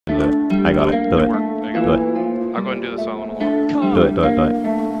I got it. Do it. Do it. I'll go and do this all in a while. Do it. Do it. Do it.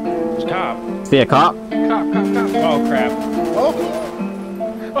 It's cop. See a cop? Cop. Oh crap. Oh.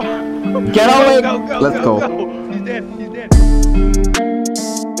 Get away! Let's go. He's dead. He's dead.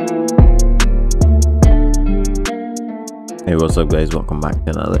 Hey, what's up guys? Welcome back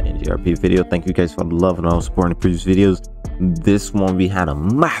to another NGARP video. Thank you guys for the love and all support in the previous videos. This one we had a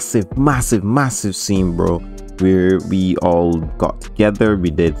massive scene, bro, where we all got together.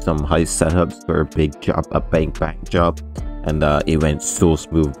 We did some heist setups for a big job, a bang job, and it went so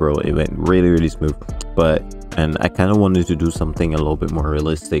smooth, bro. It went really smooth. And I kind of wanted to do something a little bit more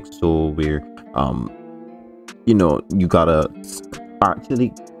realistic, so we're you know, you gotta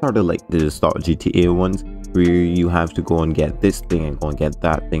actually sort of like the start GTA ones, where you have to go and get this thing and go and get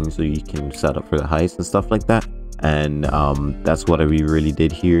that thing so you can set up for the heist and stuff like that. And that's what we really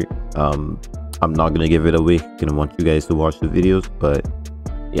did here. I'm not gonna give it away. Gonna want you guys to watch the videos, but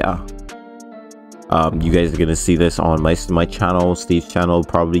yeah, you guys are gonna see this on my channel, Steve's channel,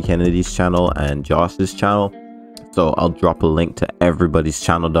 probably Kennedy's channel, and Josh's channel. So I'll drop a link to everybody's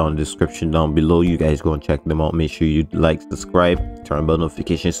channel down in the description down below. You guys go and check them out. Make sure you like, subscribe, turn on bell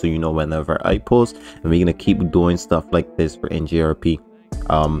notifications so you know whenever I post. And we're gonna keep doing stuff like this for NGARP.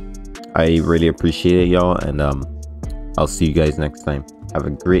 I really appreciate it, y'all, and I'll see you guys next time. Have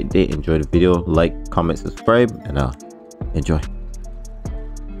a great day. Enjoy the video. Like, comment, subscribe, and enjoy.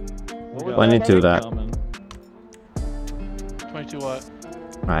 22 that. 22 what?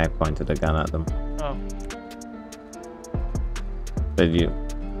 I pointed a gun at them. Oh. Did you?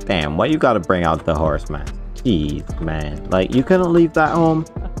 Damn, why you gotta bring out the horse, man? Jeez, man. Like, you couldn't leave that home?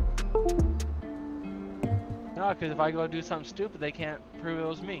 No, because if I go do something stupid, they can't prove it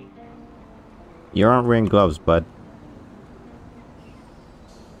was me. You aren't wearing gloves, bud.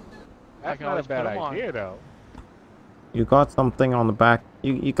 That's not a bad idea, though. You got something on the back.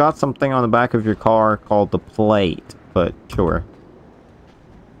 You got something on the back of your car called the plate, but sure.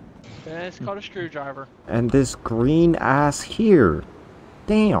 And it's called a screwdriver. And this green ass here.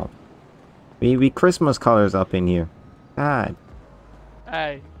 Damn. We Christmas colors up in here. God.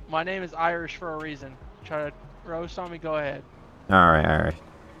 Hey, my name is Irish for a reason. Try to roast on me, go ahead. Alright.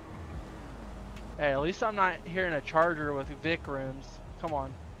 Hey, at least I'm not here in a Charger with Vic rims. Come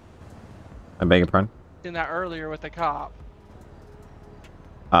on. I beg your pardon? Seen that earlier with the cop.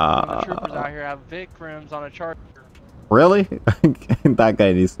 The troopers out here have Vic rims on a Charger. Really? That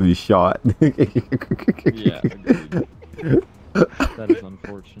guy needs to be shot. Yeah, agreed. That is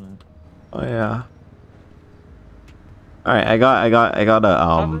unfortunate. Oh yeah. All right, I got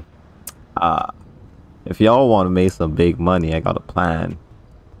a if y'all want to make some big money, I got a plan.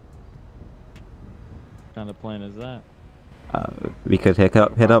 What kind of plan is that? We could hit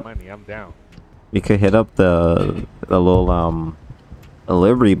up. Money, I'm down. We could hit up the little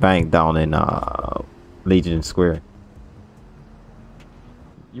Liberty Bank down in Legion Square.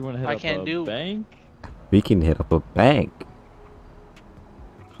 You want to hit up a bank? We can hit up a bank.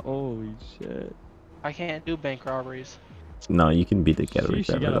 Holy shit! I can't do bank robberies. No, you can be the getaway You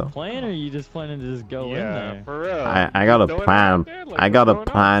driver got a though. plan, or you just planning to just go in there? For real. I got a plan. I got a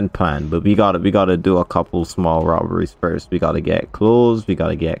plan, but we gotta do a couple small robberies first. We gotta get clothes, we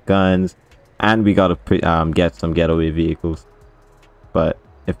gotta get guns, and we gotta get some getaway vehicles. But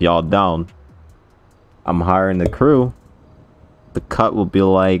if y'all down, I'm hiring the crew. The cut will be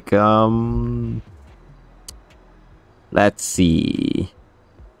like let's see.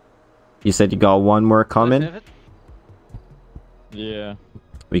 You said you got one more coming? Yeah.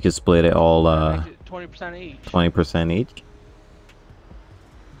 We could split it all 20% each. 20% each.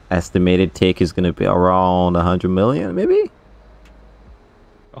 Estimated take is gonna be around 100 million, maybe.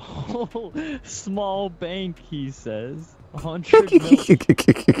 Oh, small bank, he says. 100 million.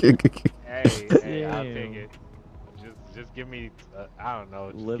 Hey, I'll take it. Just give me, I don't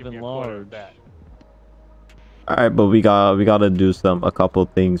know. Just living give me a quarter large. of that. All right, but we gotta do a couple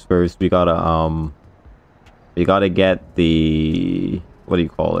things first. We gotta get the, what do you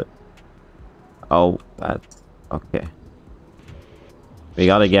call it? Oh, that's okay. We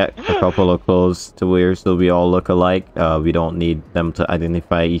gotta get a couple of clothes to wear so we all look alike. We don't need them to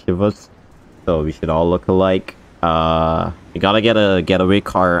identify each of us, so we should all look alike. We gotta get a getaway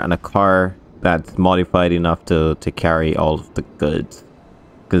car and a car that's modified enough to carry all of the goods,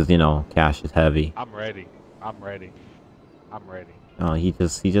 because you know cash is heavy. I'm ready. Oh, he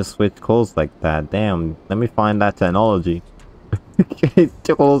just switched clothes like that. Damn, let me find that technology. His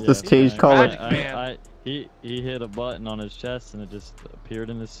clothes just changed color. He hit a button on his chest and it just appeared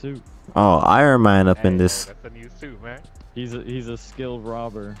in his suit. Oh, Iron Man up in this. That's a new suit, man. He's a skilled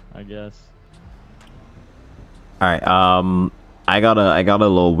robber, I guess. All right. I got a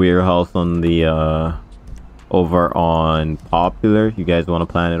little warehouse on the over on Popular. You guys want to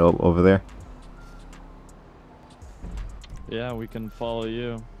plan it over there? Yeah, we can follow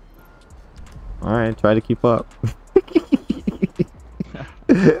you. All right, try to keep up.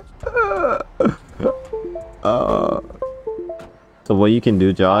 So what you can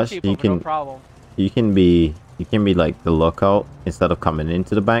do, Josh, No problem. you can be like the lookout instead of coming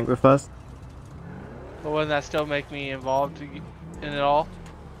into the bank with us. But wouldn't that still make me involved in it all?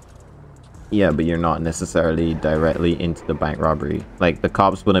 Yeah, but you're not necessarily directly into the bank robbery. Like the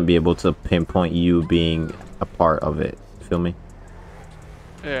cops wouldn't be able to pinpoint you being a part of it. You feel me?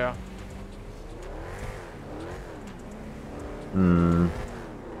 Yeah.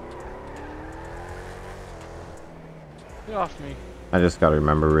 Get off me. I just gotta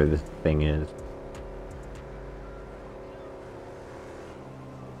remember where this thing is.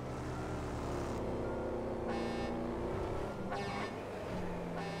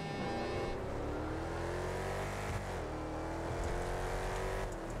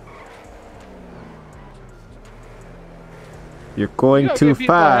 You're going too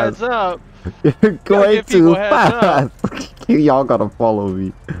fast. Heads up. You're going too heads fast. Y'all gotta follow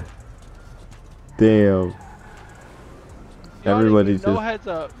me. Damn. Everybody's no just. heads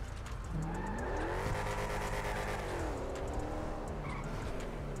up.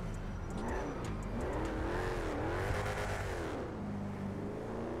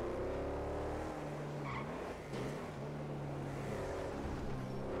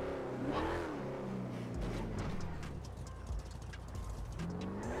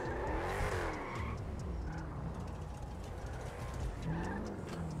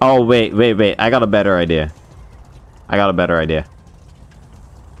 Oh wait. I got a better idea. What's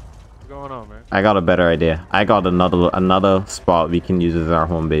going on, man? I got a better idea. I got another spot we can use as our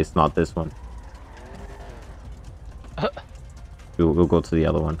home base, not this one. We'll go to the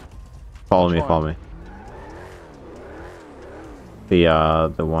other one. Follow me.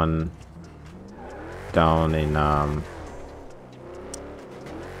 The one down in that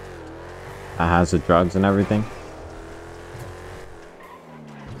has the drugs and everything.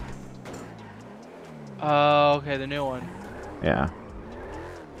 Oh, okay, the new one. Yeah.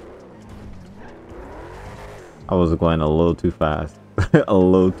 I was going a little too fast. A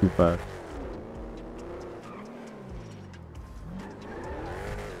little too fast.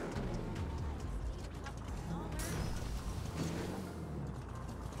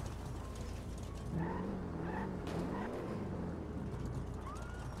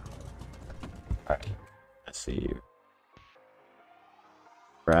 Alright. Let's see here.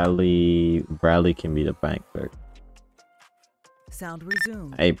 Bradley can be the bank clerk. Sound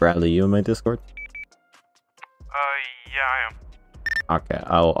resumed. Hey Bradley, you in my Discord? Yeah, I am. Okay,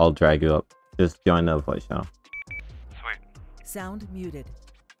 I'll drag you up. Just join the voice channel. Sweet. Sound muted.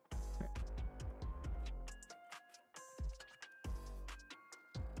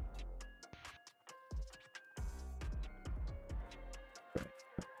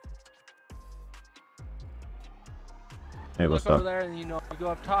 Hey, what's Look over up? there, and you go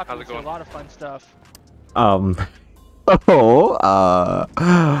up top. How's You it see a going? lot of fun stuff.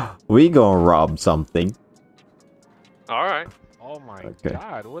 We gonna rob something. All right. Oh my Okay.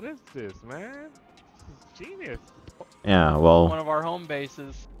 god, what is this, man? This is genius. Yeah, well, One of our home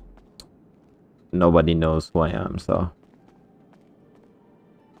bases. nobody knows who I am, so.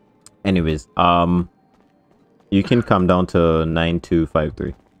 Anyways, you can come down to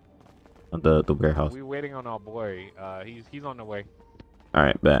 9253 on the warehouse. We waiting on our boy. He's on the way. All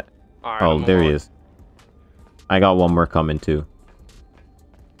right, bet. All right. Oh, I'm there he on. is. I got one more coming too.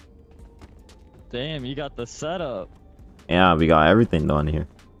 Damn, you got the setup. Yeah, we got everything done here.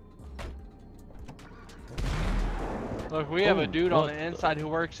 Look, we have Oh, a dude on what the inside who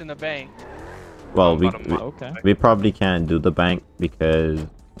works in the bank. Well, we Okay. we probably can't do the bank because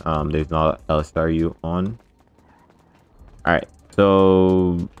there's not LSRU on. All right,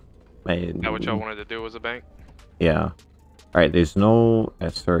 so That what y'all wanted to do was a bank? yeah. All right, there's no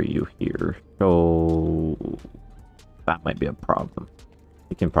SRU here, so that might be a problem.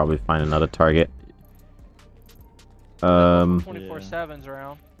 You can probably find another target. 24/7s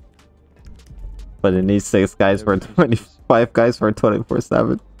around. But it needs 6 guys for 25 guys for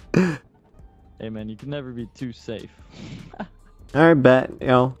 24/7. Hey man, you can never be too safe. All right, bet. You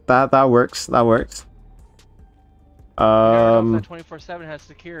know that works. That works. You never know if that 24/7 has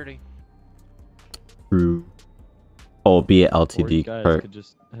security. True. Oh, be it Or you LTD. guys Or, could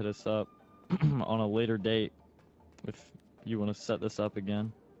just hit us up on a later date if you want to set this up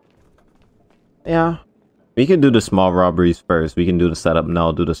again. yeah. We can do the small robberies first. We can do the setup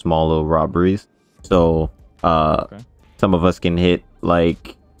now, do the small little robberies. So, Okay. Some of us can hit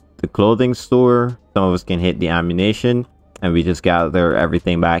like the clothing store. Some of us can hit the ammunition, and we just gather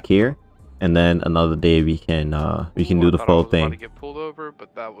everything back here. And then another day we can do the full thing. About to get pulled over,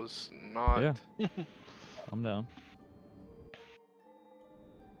 but that was not. Yeah. I'm down.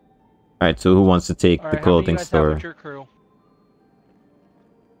 All right. So who wants to take the clothing store? Your crew?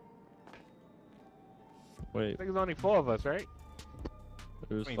 I Wait, think there's only 4 of us, right?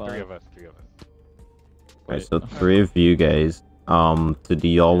 there's I mean, 5. 3 of us. 3 of us. All right. So 3 of you guys. So do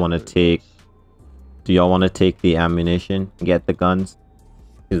y'all want to take? Do y'all want to take the ammunition? Get the guns?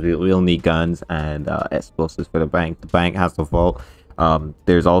 Because we'll need guns and explosives for the bank. The bank has the vault.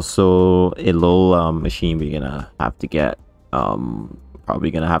 There's also a little machine we're gonna have to get.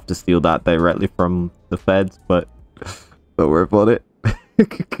 Probably gonna have to steal that directly from the feds, but we're about it.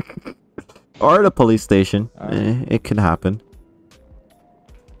 Or the police station. It could happen.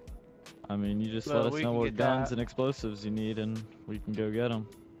 I mean, you just Well, let us we know can what get guns that. and explosives you need, and we can go get them.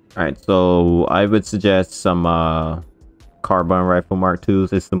 All right. So I would suggest some carbine rifle Mark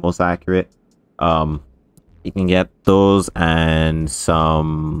IIs. It's the most accurate. You can get those and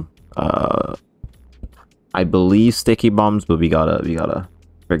some I believe sticky bombs, but we gotta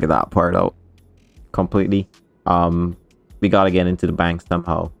figure that part out completely. We gotta get into the bank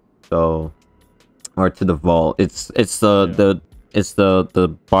somehow, so or to the vault. It's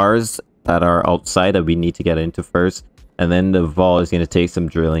the bars that are outside that we need to get into first, and then the vault is gonna take some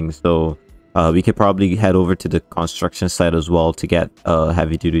drilling. So we could probably head over to the construction site as well to get a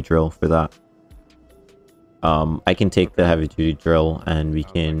heavy duty drill for that. I can take the heavy duty drill and we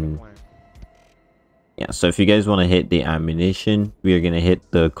can. Yeah, so if you guys want to hit the ammunition, we are gonna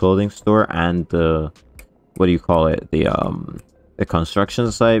hit the clothing store and the what do you call it? The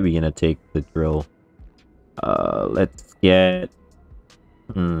construction site. We're gonna take the drill. Let's get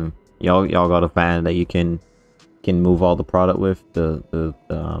y'all got a van that you can move all the product with, the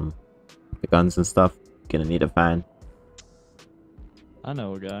guns and stuff. Gonna need a van. I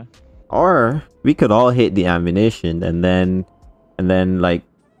know a guy. Or we could all hit the ammunition and then like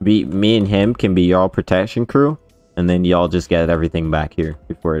me and him can be y'all protection crew, and then y'all just get everything back here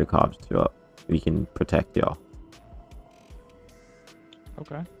before the cops show up. We can protect y'all.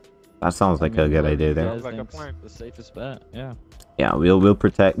 Okay. That sounds like a good idea there. Sounds like a plan. The safest bet. Yeah. Yeah, we'll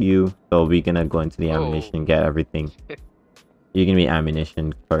protect you. So we're gonna go into the ammunition and get everything. You're gonna be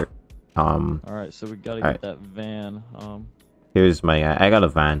ammunition clerk. All right, so we gotta get Alright. that van. Here's my I got a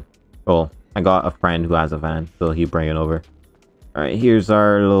van. Oh, I got a friend who has a van, so he bring it over. All right, here's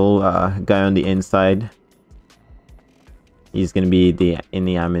our little guy on the inside. He's gonna be in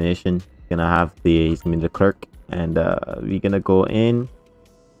the ammunition. He's gonna be the clerk, and we're gonna go in.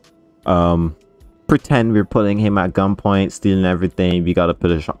 Pretend we're putting him at gunpoint, stealing everything. We gotta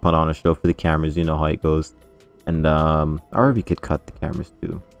put on a show for the cameras. You know how it goes. And or we could cut the cameras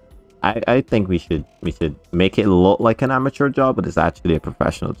too. I think we should make it look like an amateur job, but it's actually a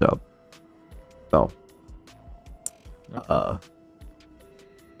professional job. So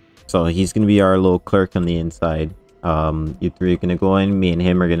so he's gonna be our little clerk on the inside. You three are gonna go in. Me and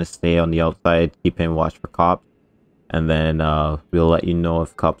him are gonna stay on the outside, keep him watch for cops, and then we'll let you know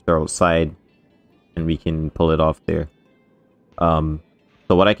if cops are outside, and we can pull it off there. So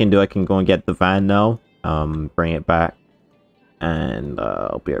what I can do, I can go and get the van now, bring it back, and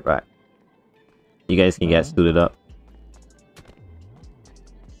I'll be right back. You guys can get suited up.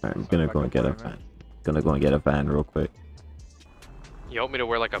 Alright, I'm gonna go and get a van. Gonna go and get a van real quick. You want me to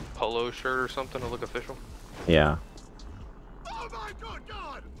wear like a polo shirt or something to look official? Yeah. Oh my good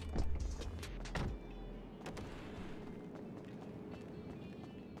God!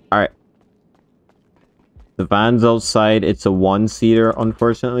 Alright. The van's outside. It's a one-seater,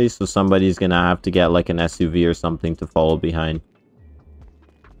 unfortunately, so somebody's gonna have to get like an SUV or something to follow behind.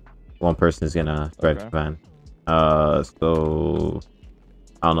 One person is gonna drive the van. So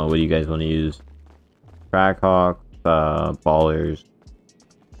I don't know, what do you guys want to use? Trackhawks, ballers.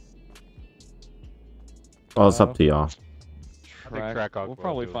 Well, it's up to y'all. We'll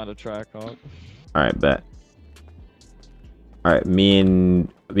probably find a Trackhawk. Alright, bet. Alright, we're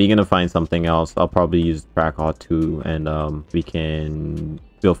gonna find something else. I'll probably use Trackhawk too, and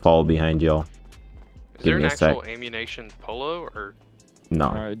we'll follow behind y'all. Is there an actual ammunition polo or? No.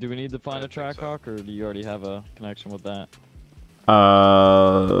 Alright, do we need to find a Trackhawk, or do you already have a connection with that?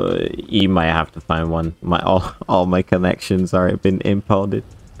 You might have to find one. All my connections are been impounded.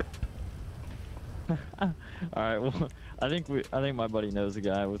 Alright, well, I think my buddy knows a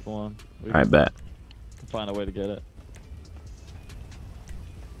guy with one. I bet. Find a way to get it.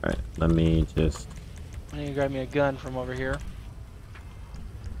 Alright, let me just. I need to grab me a gun from over here.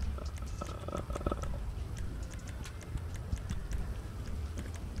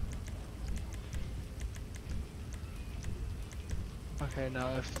 Okay, no.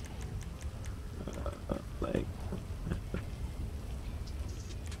 If... Like.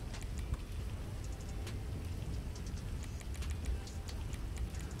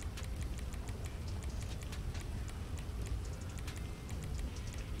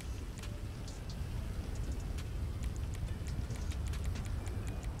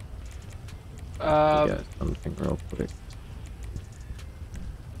 Yeah, something real quick.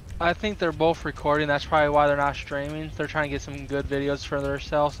 I think they're both recording. That's probably why they're not streaming. They're trying to get some good videos for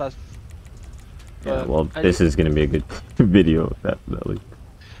themselves. That's. Yeah, well, this is gonna be a good video, definitely.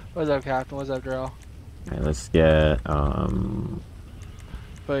 What's up, Captain? What's up, Drill? Alright, let's get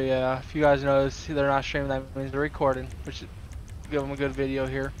But yeah, if you guys notice they're not streaming, that means they're recording, which should give them a good video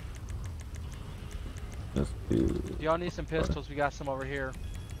here. let's do. Y'all need some pistols. We got some over here.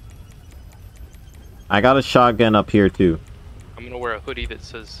 I got a shotgun up here too. I'm gonna wear a hoodie that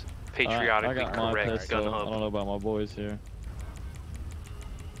says I patriotically got my correct pistol. gun I don't hub. know about my boys here.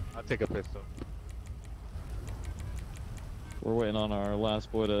 I'll take a pistol. We're waiting on our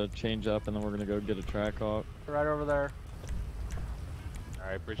last boy to change up, and then we're gonna go get a track hawk. Right over there.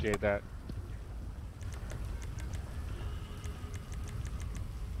 Alright, appreciate that.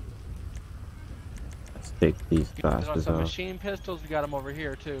 Let's take these You want bastards some off. machine pistols? We got them over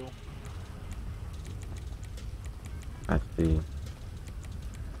here too. Actually,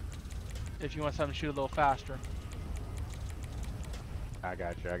 If you want something to shoot a little faster. I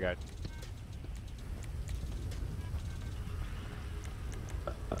got you, I got you.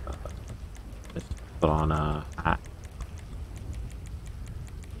 let's put on a hat.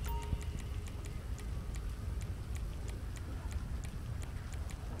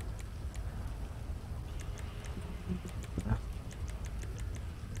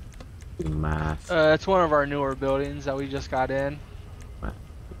 Mask. It's one of our newer buildings that we just got in.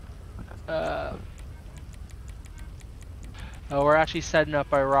 We're actually setting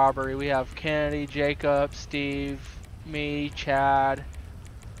up a robbery. We have Kennedy, Jacob, Steve, me, Chad,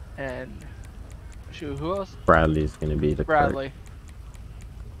 and shoot, who else? Bradley's gonna be the Bradley.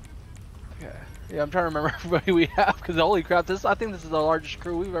 Okay. Yeah, I'm trying to remember everybody we have because holy crap, I think this is the largest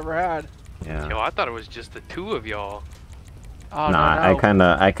crew we've ever had. clerk. Yeah. Yo, I thought it was just the two of y'all. Oh, Nah,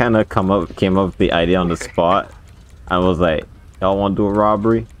 no. I kind of came up with the idea on the spot. I was like, y'all want to do a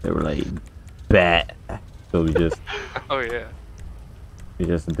robbery? They were like, bet. So we just Oh yeah.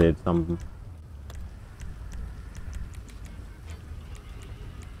 did something.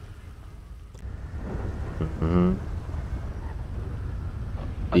 Mm-hmm.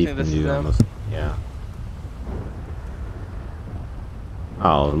 I think this is them. Yeah.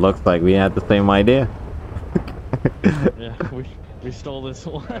 Oh, looks like we had the same idea. Yeah, we stole this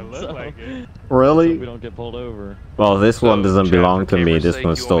one. It looked so like it. Really? we don't get pulled over. Well, this So, one doesn't Chad, belong for to me. camera's This sake,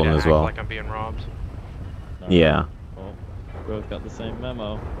 one's you want me stolen to as act well. Like I'm being robbed. Alright, Yeah. Well, we both got the same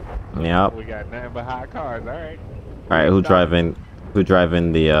memo. Yep. We got nothing but hot cars, alright. All right. Who driving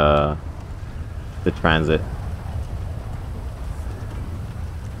the transit?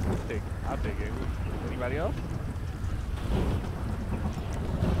 I'll take it. Anybody else?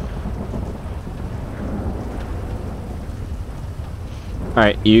 All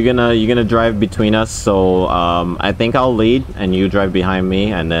right. You're gonna drive between us. So I think I'll lead and you drive behind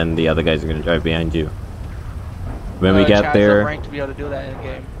me, and then the other guys are gonna drive behind you. When we get Chad's there, up ranked to be able to do that in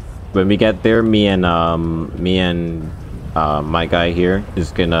game. when we get there, me and my guy here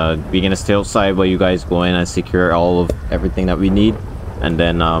is gonna stay outside while you guys go in and secure all of everything that we need, and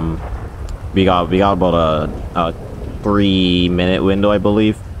then we got about a 3-minute window, I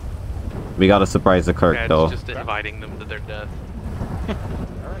believe. We gotta surprise the clerk Chad's though. just inviting them to their death.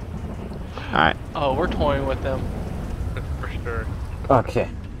 All right. Oh, we're toying with them. For sure. Okay.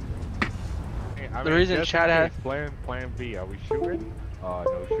 I The reason just Chad in had- case, plan B, are we shooting? Oh,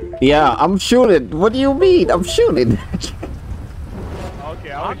 no shooting. Yeah, I'm shooting. What do you mean? I'm shooting.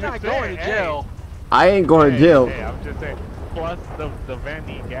 Okay, I I'm was just not saying, going to hey, jail. I ain't going to jail. Hey, I'm just saying. Plus, the van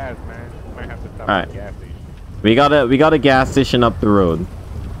need gas, man. We might have to stop Alright. at the gas station. We got a gas station up the road.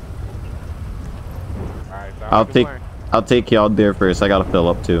 Alright, so I'll take you out there first. I gotta fill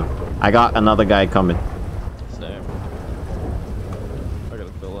up too. I got another guy coming. Same. I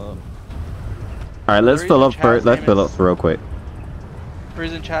gotta fill up. All right, let's The fill reason up first. Chad's Let's name fill is- up real quick. The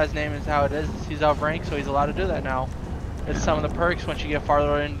reason Chad's name is how it is he's outranked, so he's allowed to do that now. It's some of the perks. Once you get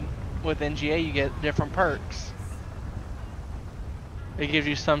farther in with NGA, you get different perks. It gives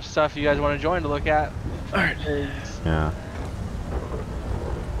you some stuff you guys want to join to look at. Yeah.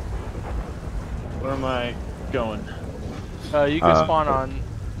 Where am I going? You can spawn on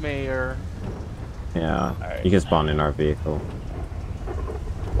me or Yeah. Alright. You can spawn in our vehicle.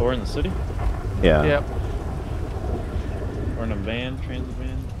 Or in the city? Yeah. yep. Or in a van, transit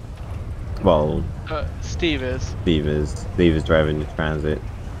van? Well, Steve is. Steve is driving the transit.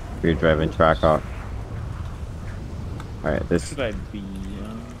 We're driving Trackhawk. All right, this Should I be?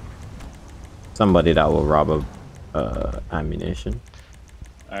 somebody that will rob a ammunition.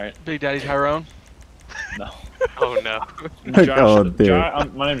 All right. Big Daddy Tyrone. No. Oh no. Josh. Oh, dear.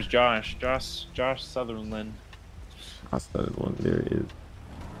 My name's Josh. Josh Sutherland. I started one. There he is.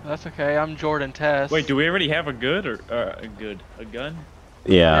 That's okay. I'm Jordan Tess. Wait, do we already have a good or a gun?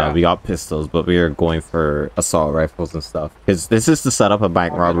 Yeah, we got pistols, but we are going for assault rifles and stuff. Because this is to set up a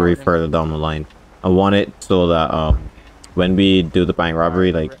bank robbery further down the line. I want it so that when we do the bank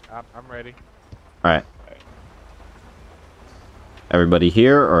robbery, like, I'm ready. all right, everybody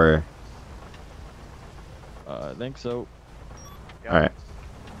here or? I think so. Yep. All right,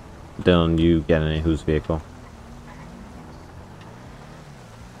 Dylan, you get in whose vehicle?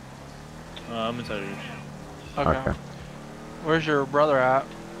 I'm inside of yours. Okay. Where's your brother at?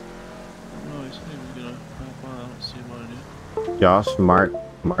 No, he's gonna hop on. I don't see him on yet. Josh, Mark.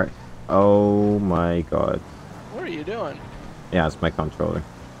 Oh my God. What are you doing? Yeah, it's my controller.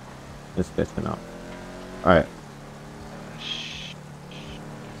 It's fishing out. All right.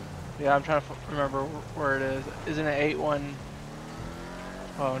 Yeah, I'm trying to remember where it is. Isn't it 8-1?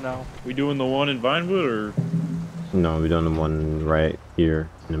 Oh no. We doing the one in Vinewood or? No, we're doing the one right here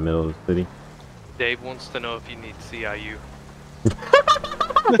in the middle of the city. Dave wants to know if you need CIU.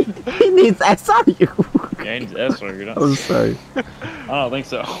 He needs SRU. Yeah, he needs SR. I'm sorry. I don't think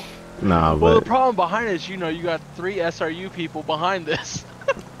so. Nah, Well, the but problem behind it is, you know, you got 3 SRU people behind this.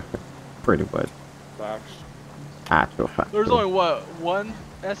 pretty much. Box. Actual fact. There's only, what, 1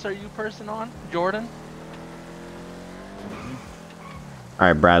 SRU person on? Jordan?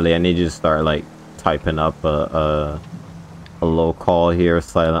 Alright, Bradley, I need you to start, like, typing up a low call here,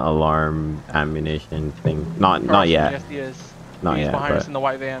 silent alarm, ammunition thing. Not yet. Yes, he is. Not He's yet, behind us but in the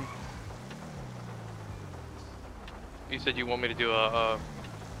white van. You said you want me to do a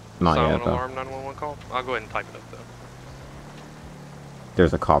not silent yet, though. alarm 911 call? I'll go ahead and type it up though.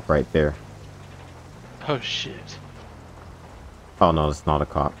 There's a cop right there. Oh shit. Oh no, it's not a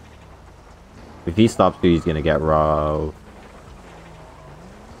cop. If he stops you, he's gonna get robbed.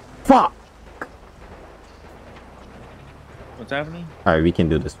 Fuck! What's happening? Alright, we can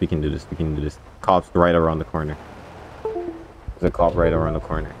do this, we can do this, we can do this. Cop's right around the corner. There's a cop right around the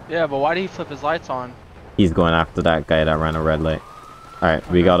corner. Yeah, but why did he flip his lights on? He's going after that guy that ran a red light. Alright,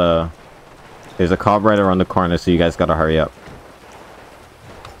 we gotta... There's a cop right around the corner, so you guys gotta hurry up.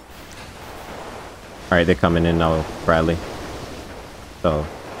 Alright, they're coming in now, Bradley. So,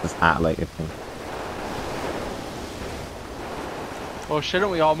 just act like a thing. Well, shouldn't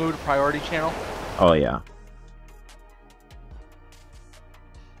we all move to priority channel? Oh, yeah.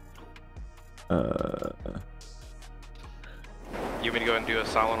 You want me to go ahead and do a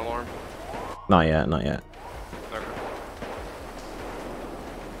silent alarm? Not yet, not yet. Okay.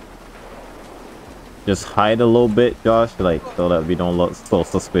 Just hide a little bit, Josh, like, so that we don't look so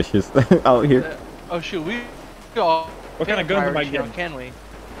suspicious out here. Oh shoot, we all... What kind of guns am I getting? Can we?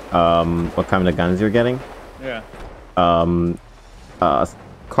 What kind of guns you're getting? Yeah.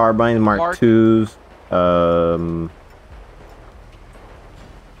 Carbine Mark IIs,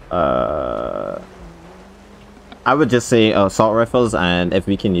 I would just say assault rifles, and if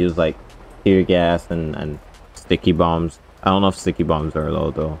we can use like tear gas and sticky bombs. I don't know if sticky bombs are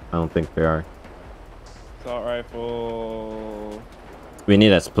allowed though. I don't think they are. Assault rifle. We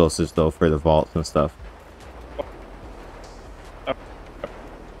need explosives though for the vaults and stuff.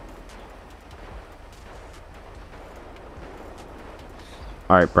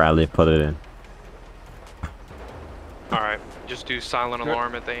 Alright, Bradley, put it in. Alright, just do silent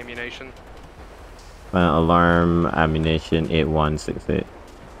alarm at the ammunition. Alarm, ammunition, 8168.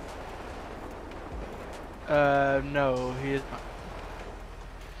 No, he is...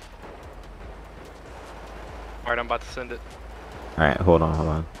 Alright, I'm about to send it. Alright, hold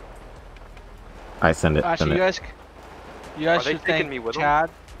on. Alright, send it. Actually, send you guys Are they should taking thank me with them? Chad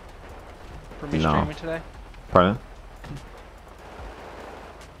for me No. streaming today. Pardon?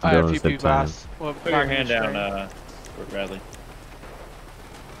 I had a Dylan's few zip people time. ask. Well, Put your hand down, Bradley.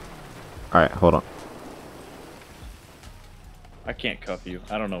 Alright, hold on. I can't cuff you.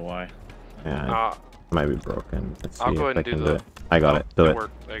 I don't know why. Yeah, it might be broken. Let's see I'll go if ahead I and can do do the... it. I got it. Do it.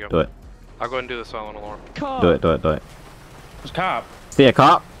 Worked. There you go. Do it. I'll go ahead and do the silent alarm. Do it. Do it. Do it. There's cop. See a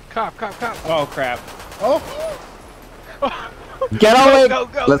cop? Cop. Oh crap. Oh! Get away! Go.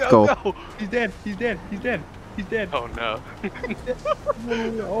 Let's go. He's dead. He's dead. He's dead. He's dead. Oh no.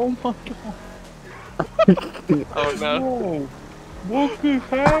 Oh my god. Oh no. Whoa. What could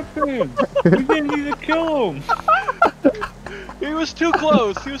happen? We didn't need to kill him. He was too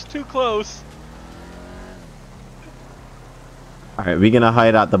close. He was too close. All right, we're gonna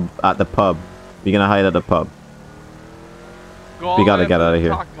hide at the pub. We're gonna hide at the pub. Go all We the gotta way get up to out the of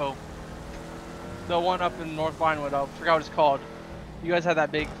here. Taco. The one up in North Vinewood. I forgot what it's called. You guys had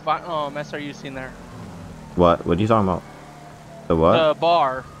that big SRU scene there. What? What are you talking about? The what? The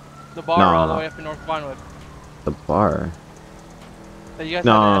bar. The bar No, all no. the way up in North Vinewood. The bar? That you guys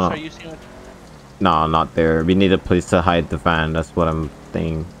No, had no, the no. SRU scene with. No, not there. We need a place to hide the van. That's what I'm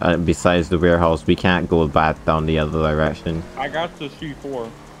thinking. Besides the warehouse, we can't go back down the other direction. I got the C4.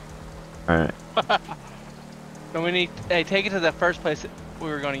 All right. Then we need. Hey, take it to the first place we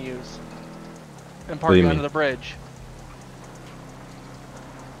were going to use. And What park do it you under mean? the bridge.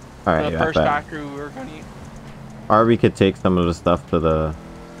 All right. The Yeah, first bet. factory we were going to use. Or we could take some of the stuff to the.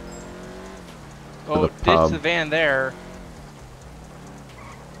 Oh, the ditch pub. the van there.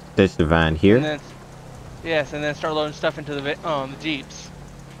 Ditch the van here. And then, yes, and then start loading stuff into the jeeps.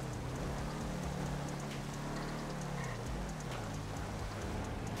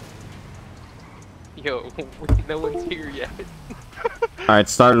 Yo, no one's here yet. All right,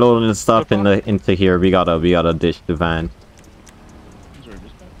 start loading the stuff into here. We gotta ditch the van.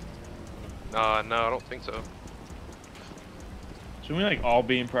 No, I don't think so. Should we like all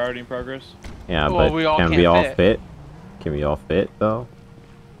be in priority in progress? Yeah, Well, but we all can we can't all fit. fit? Can we all fit though?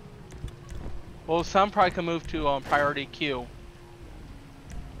 Well, some probably can move to priority queue.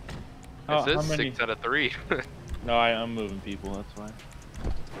 It says how many? 6 out of 3. No, I'm moving people. That's fine.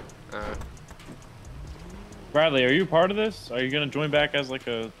 uh, Bradley, are you part of this? Are you gonna join back as like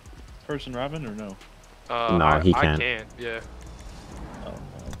a person, Robin, or no? No, he I can't. can't. Yeah. Oh,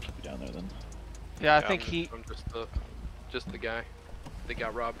 I'll keep you down there then. Yeah, I Yeah, think I'm just the guy that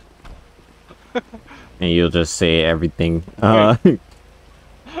got robbed. And you'll just say everything. You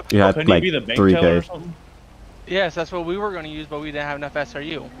had Couldn't like you be the bank 3 teller or guys. something? Yes, that's what we were going to use, but we didn't have enough SRU.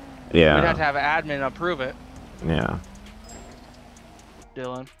 We'd have Yeah, to have an admin approve it. yeah.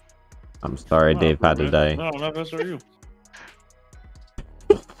 Dylan. I'm sorry, Dave had to die. No, not SRU.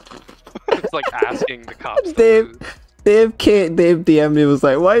 It's like asking the cops. to Dave, lose. Dave DM'd me, was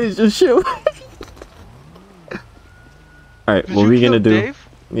like, why did you shoot? Alright, Did what you we gonna kill do? Dave?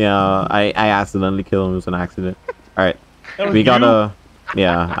 Yeah, I accidentally killed him. It was an accident. Alright, That was we you? gotta.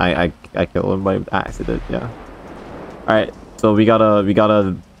 Yeah, I killed him by accident. Yeah. Alright, so we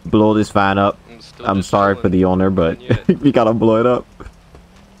gotta blow this van up. still I'm just sorry chilling. for the owner, but Yeah. we gotta blow it up.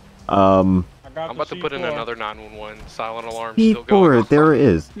 I'm about to put in another 911 silent alarm. Still going. C4, there it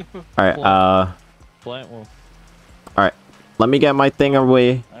is. Alright, Plant will. let me get my thing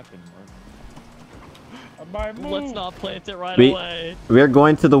away. That didn't work. Let's not plant it right We- away. We're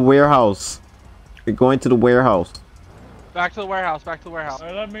going to the warehouse. We're going to the warehouse. Back to the warehouse, back to the warehouse.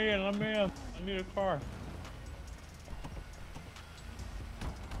 Alright, let me in. I need a car.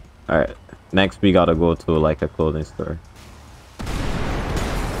 Alright, next we gotta go to like a clothing store.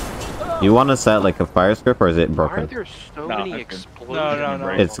 You want to set like a fire script or is it Why are broken? there so Nah, many that's good. explosions No.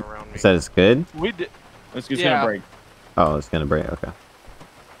 going It's around me? it said it's good. We did. Let's get Yeah. a break. Oh, it's gonna break. Okay.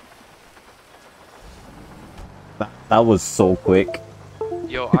 That was so quick.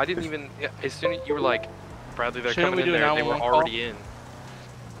 Yo, I didn't even. Yeah, as soon as you were like, Bradley, they're Shouldn't coming we in do there. an They were 911 already in.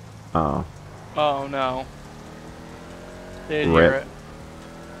 Oh, Oh no. They didn't Rip. hear it.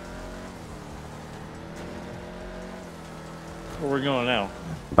 Where we going now?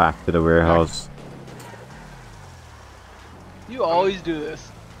 back to the warehouse. You always do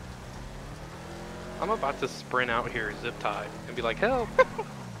this. I'm about to sprint out here, zip tie, and be like, help!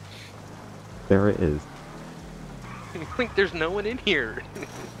 There it is. Like, there's no one in here.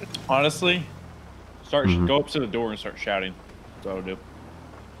 Honestly, Mhm. go up to the door and start shouting. That's what I would do.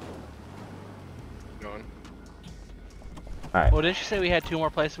 Going. Alright. Well, didn't you say we had 2 more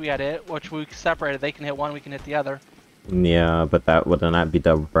places we had hit? Which we separated. They can hit one, we can hit the other. Yeah, but that would not be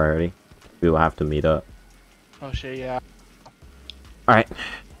double priority. We will have to meet up. Oh shit, yeah. Alright.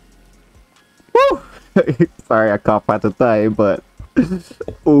 Woo! Sorry, I coughed at the time, but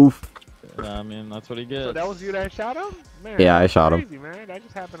oof. I mean, that's what he gets. So that was you that shot him? Man, Yeah, I that's shot him. crazy, man. That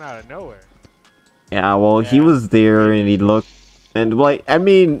just happened out of nowhere. Yeah, well, he Yeah. was there and he looked, and like, I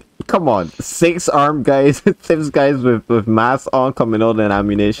mean, come on, 6 armed guys, 6 guys with masks on coming out and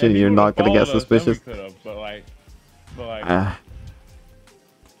ammunition. If he You're would've not gonna get followed us, then we suspicious. could've, but like,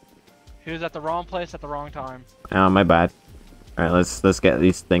 He was at the wrong place at the wrong time. Oh, my bad. All right, let's get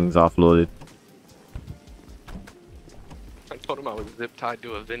these things offloaded. I told him I was zip tied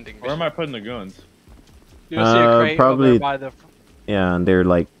to a vending where am machine. I putting the guns? You'll see a crate probably- over by the, Yeah, and they're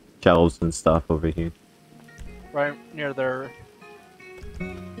like shelves and stuff over here. right near their.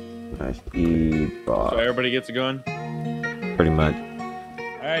 Nice. E So everybody gets a gun. pretty much.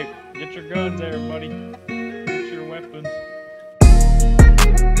 Hey, get your guns, everybody. Get your weapons.